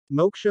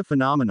Moksha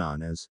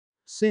phenomenon is,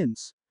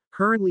 since,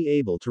 currently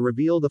able to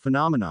reveal the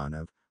phenomenon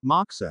of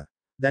Moksa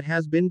that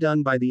has been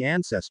done by the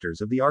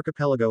ancestors of the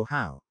archipelago.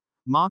 How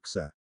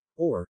Moksa,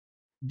 or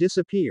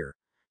disappear,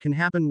 can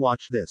happen.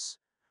 Watch this.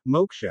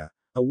 Moksha,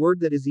 a word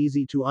that is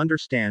easy to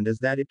understand as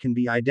that it can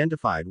be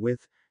identified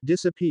with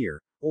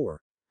disappear,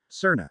 or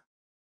Sirna.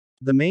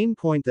 The main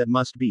point that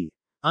must be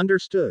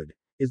understood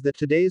is that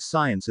today's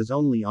science is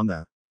only on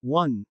the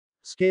 1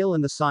 scale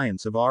and the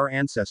science of our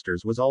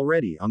ancestors was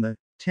already on the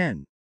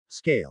 10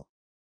 scale.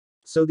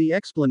 So the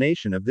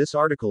explanation of this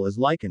article is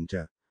likened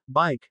to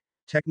bike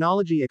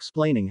technology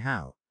explaining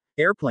how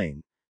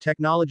airplane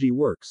technology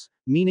works,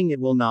 meaning it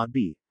will not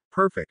be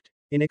perfect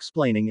in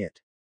explaining it.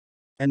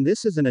 And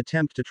this is an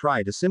attempt to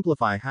try to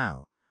simplify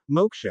how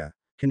moksha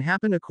can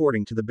happen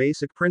according to the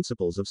basic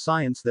principles of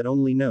science that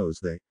only knows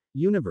the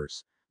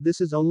universe.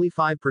 This is only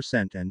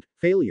 5% and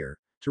failure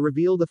to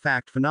reveal the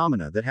fact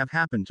phenomena that have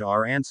happened to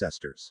our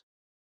ancestors.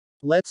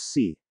 Let's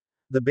see.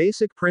 The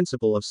basic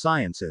principle of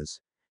science is,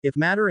 if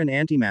matter and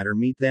antimatter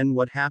meet, then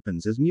what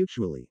happens is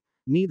mutually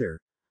neither.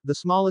 The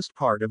smallest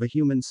part of a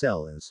human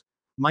cell is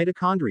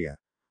mitochondria,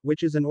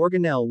 which is an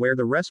organelle where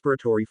the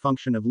respiratory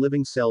function of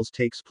living cells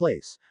takes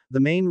place. The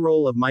main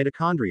role of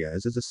mitochondria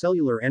is as a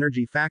cellular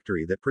energy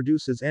factory that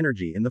produces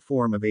energy in the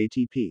form of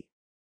ATP.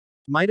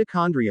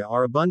 Mitochondria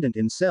are abundant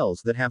in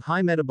cells that have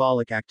high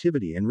metabolic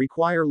activity and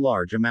require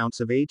large amounts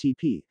of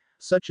ATP,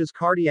 such as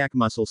cardiac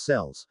muscle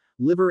cells.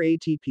 Liver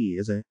ATP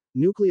is a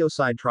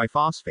nucleoside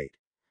triphosphate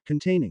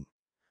containing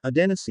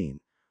adenosine,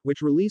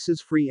 which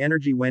releases free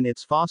energy when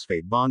its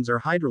phosphate bonds are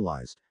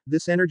hydrolyzed.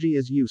 This energy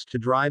is used to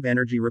drive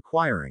energy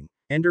requiring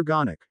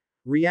endergonic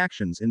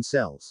reactions in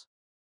cells.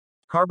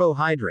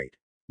 Carbohydrate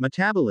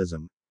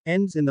metabolism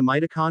ends in the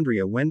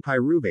mitochondria when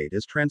pyruvate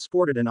is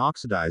transported and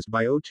oxidized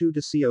by O2 to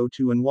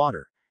CO2 and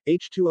water.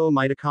 H2O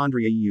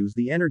mitochondria use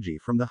the energy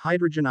from the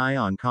hydrogen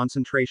ion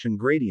concentration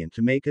gradient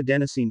to make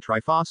adenosine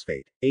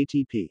triphosphate,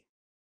 ATP.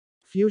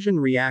 Fusion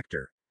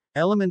reactor.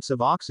 Elements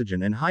of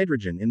oxygen and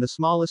hydrogen in the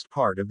smallest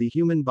part of the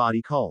human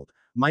body called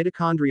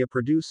mitochondria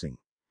producing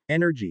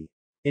energy.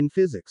 In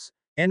physics,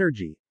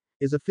 energy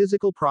is a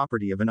physical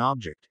property of an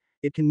object.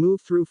 It can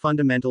move through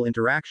fundamental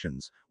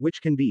interactions,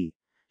 which can be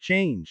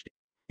changed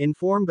in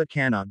form but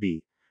cannot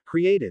be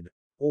created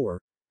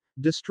or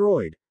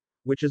destroyed,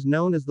 which is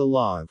known as the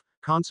law of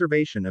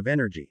conservation of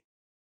energy.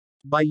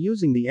 By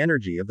using the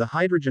energy of the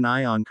hydrogen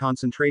ion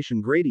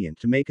concentration gradient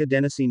to make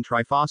adenosine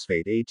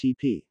triphosphate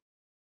ATP.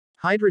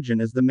 Hydrogen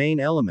is the main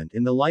element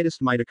in the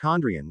lightest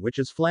mitochondrion, which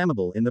is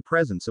flammable in the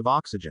presence of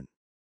oxygen.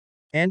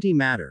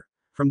 Antimatter.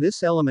 From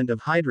this element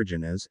of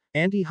hydrogen as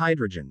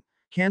antihydrogen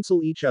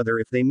cancel each other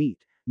if they meet.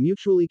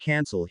 Mutually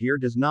cancel here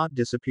does not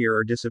disappear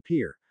or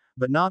disappear,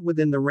 but not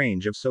within the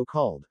range of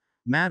so-called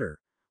matter,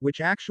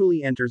 which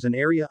actually enters an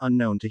area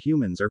unknown to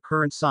humans or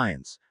current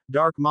science.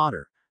 Dark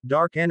matter,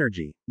 dark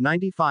energy,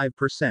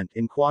 95%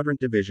 in quadrant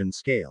division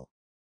scale,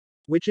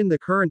 which in the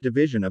current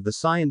division of the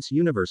science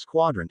universe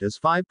quadrant is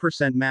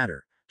 5%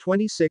 matter,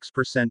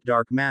 26%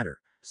 dark matter,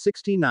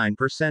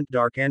 69%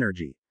 dark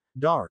energy.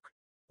 Dark,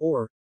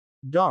 or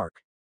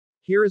dark,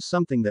 here is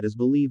something that is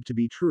believed to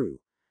be true,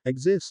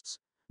 exists,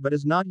 but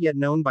is not yet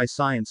known by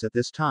science at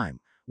this time,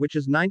 which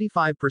is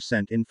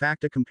 95%. In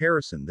fact, a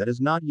comparison that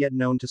is not yet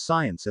known to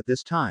science at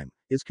this time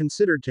is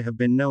considered to have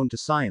been known to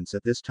science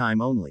at this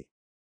time only.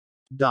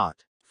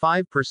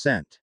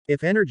 5%.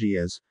 If energy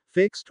is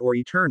fixed or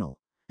eternal,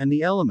 and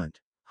the element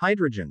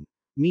hydrogen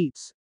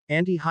meets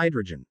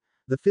antihydrogen,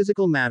 the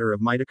physical matter of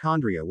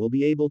mitochondria will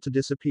be able to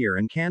disappear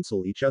and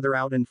cancel each other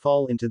out and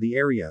fall into the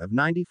area of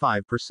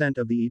 95%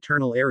 of the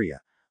eternal area,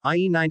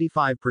 i.e.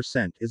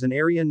 95% is an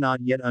area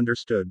not yet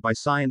understood by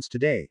science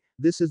today.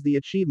 This is the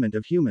achievement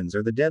of humans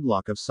or the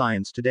deadlock of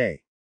science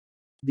today.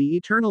 The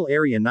eternal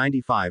area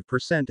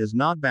 95% is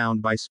not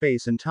bound by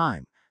space and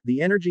time.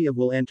 The energy of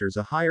will enters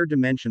a higher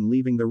dimension,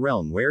 leaving the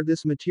realm where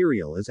this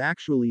material is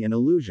actually an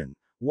illusion,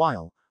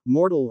 while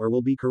mortal or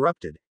will be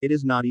corrupted, it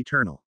is not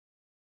eternal.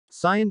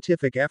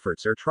 Scientific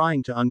efforts are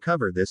trying to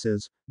uncover this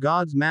as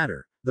God's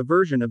matter, the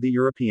version of the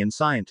European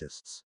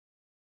scientists.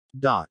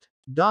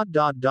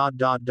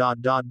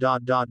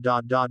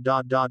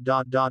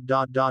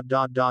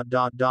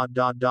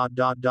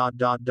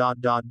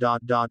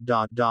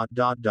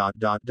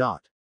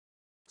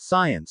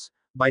 Science,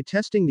 by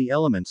testing the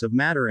elements of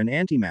matter and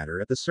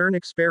antimatter at the CERN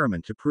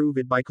experiment to prove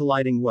it by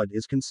colliding what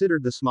is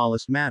considered the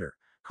smallest matter,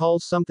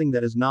 calls something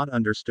that is not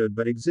understood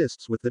but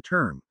exists with the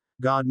term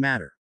God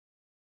matter.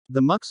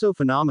 The Moksa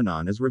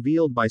phenomenon is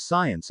revealed by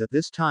science at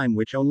this time,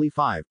 which only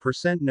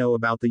 5% know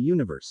about the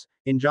universe.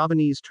 In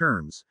Javanese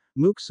terms,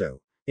 Mukso.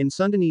 In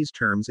Sundanese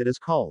terms it is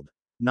called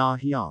Na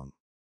Hyang.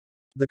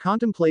 The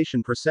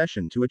contemplation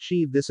procession to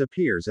achieve this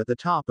appears at the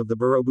top of the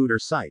Borobudur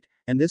site,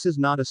 and this is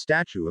not a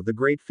statue of the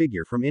great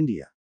figure from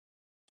India.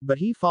 But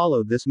he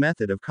followed this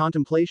method of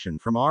contemplation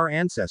from our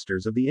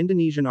ancestors of the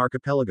Indonesian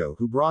archipelago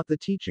who brought the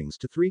teachings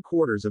to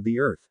 3/4 of the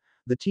earth.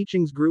 The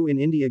teachings grew in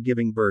India,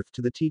 giving birth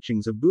to the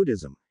teachings of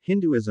Buddhism,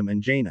 Hinduism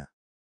and Jaina.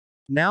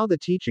 Now the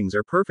teachings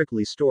are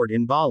perfectly stored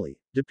in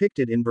Bali,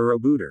 depicted in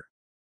Borobudur.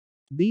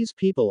 These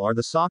people are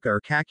the Saka or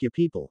Kakya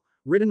people,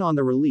 written on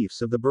the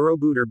reliefs of the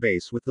Borobudur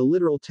base with the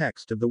literal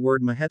text of the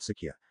word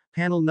Mahetsakya.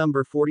 Panel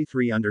number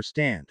 43.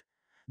 Understand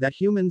that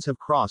humans have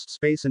crossed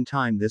space and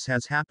time. This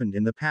has happened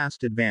in the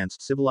past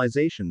advanced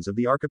civilizations of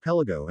the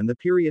archipelago and the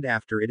period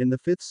after it in the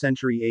 5th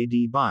century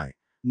AD by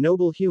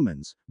noble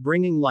humans,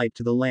 bringing light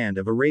to the land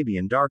of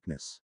Arabian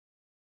darkness.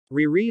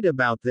 We read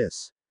about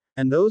this.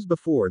 And those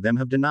before them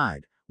have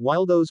denied,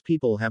 while those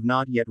people have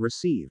not yet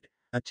received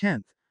a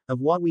tenth of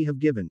what we have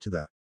given to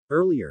the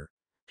earlier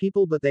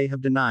people, but they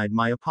have denied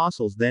my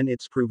apostles. Then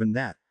it's proven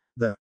that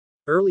the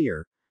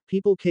earlier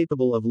people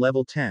capable of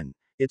level 10,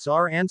 it's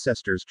our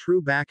ancestors'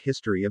 true back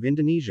history of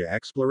Indonesia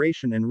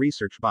exploration and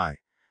research by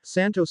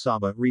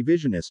Santosaba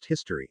revisionist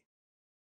history.